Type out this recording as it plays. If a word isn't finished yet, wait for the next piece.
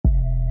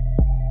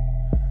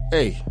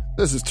Hey,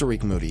 this is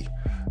Tariq Moody,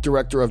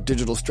 Director of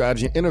Digital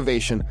Strategy and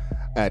Innovation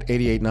at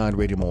 88.9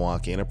 Radio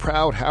Milwaukee and a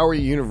proud Howard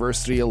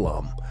University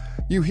alum.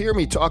 You hear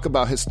me talk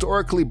about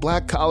historically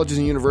black colleges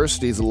and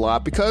universities a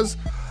lot because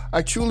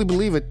I truly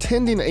believe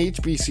attending a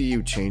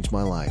HBCU changed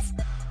my life.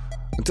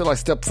 Until I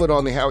stepped foot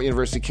on the Howard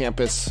University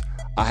campus,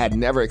 I had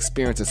never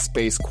experienced a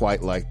space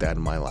quite like that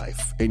in my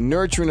life. A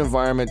nurturing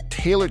environment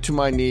tailored to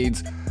my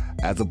needs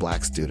as a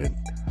black student.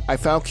 I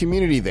found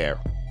community there,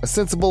 a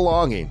sense of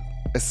belonging,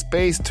 a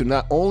space to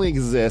not only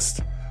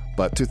exist,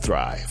 but to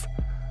thrive.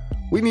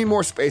 We need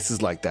more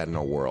spaces like that in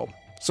our world.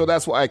 So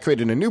that's why I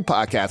created a new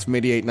podcast from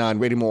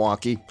 88.9 Radio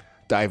Milwaukee,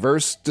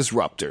 Diverse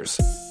Disruptors.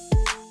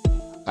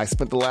 I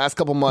spent the last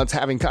couple months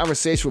having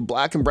conversations with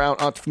black and brown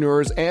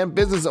entrepreneurs and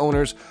business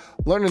owners,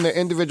 learning their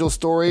individual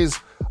stories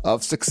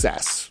of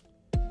success.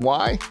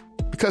 Why?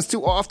 Because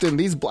too often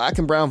these black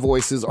and brown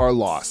voices are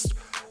lost,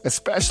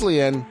 especially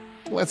in,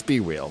 let's be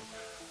real,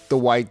 the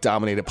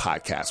white-dominated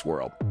podcast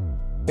world.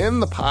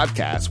 In the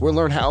podcast, we'll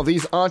learn how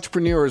these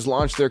entrepreneurs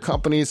launched their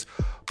companies,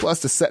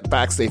 plus the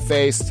setbacks they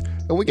faced,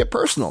 and we get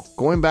personal,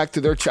 going back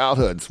to their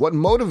childhoods, what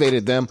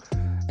motivated them,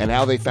 and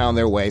how they found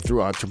their way through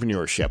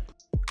entrepreneurship.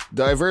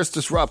 Diverse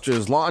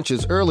Disruptors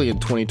launches early in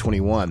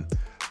 2021,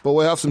 but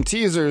we'll have some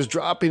teasers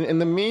dropping in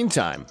the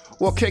meantime.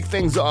 We'll kick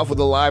things off with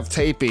a live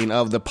taping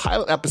of the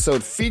pilot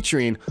episode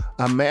featuring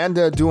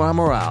Amanda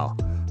Duhamel,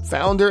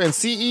 founder and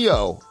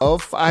CEO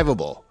of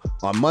Fiveable,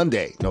 on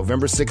Monday,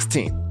 November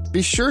 16th.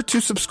 Be sure to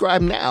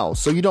subscribe now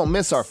so you don't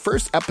miss our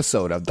first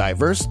episode of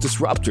Diverse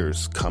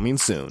Disruptors coming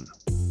soon.